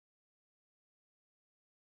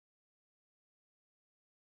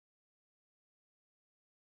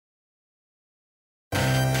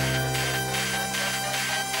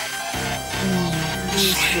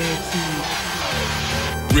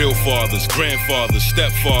Real fathers, grandfathers,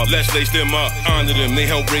 stepfathers, let's lace them up, honor them, they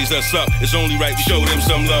help raise us up. It's only right to show them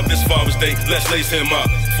some love. This Father's Day, let's lace him up.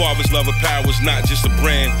 Fathers Love Apparel is not just a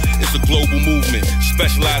brand, it's a global movement,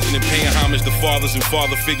 specializing in paying homage to fathers and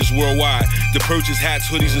father figures worldwide. To purchase hats,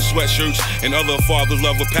 hoodies, and sweatshirts, and other Fathers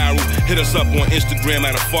Love Apparel, hit us up on Instagram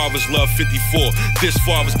at Fathers Love 54. This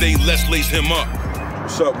Father's Day, let's lace him up.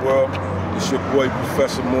 What's up, world? It's your boy,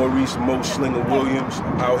 Professor Maurice Mo Slinger Williams,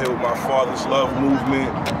 out here with my Father's Love movement.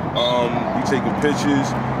 We taking pictures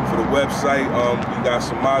for the website. We got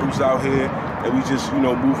some models out here, and we just,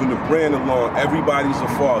 moving the brand along. Everybody's a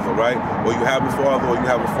father, right? Or you have a father, or you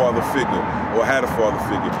have a father figure, or had a father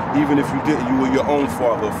figure. Even if you didn't, you were your own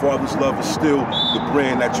father. Father's Love is still the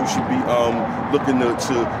brand that you should be looking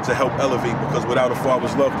to help elevate, because without a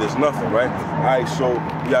father's love, there's nothing, right? All right, so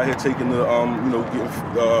we out here taking the,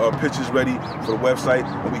 getting pictures ready for the website,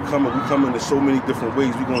 and we coming in so many different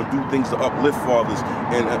ways. We're gonna do things to uplift fathers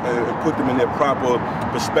and put them in their proper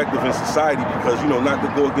perspective in society, because, not to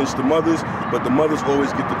go against the mothers, but the mothers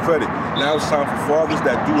always get the credit. Now it's time for fathers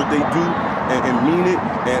that do what they do and mean it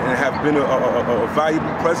and have been a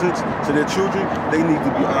valuable presence to their children. They need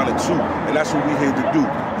to be honored too, and that's what we're here to do.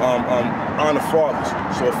 Honor fathers.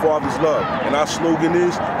 So a father's love, and our slogan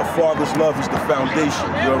is, a father's love is the foundation.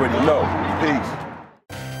 You already know. Peace.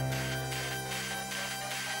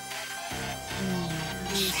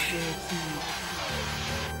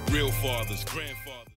 Real fathers, grandfathers.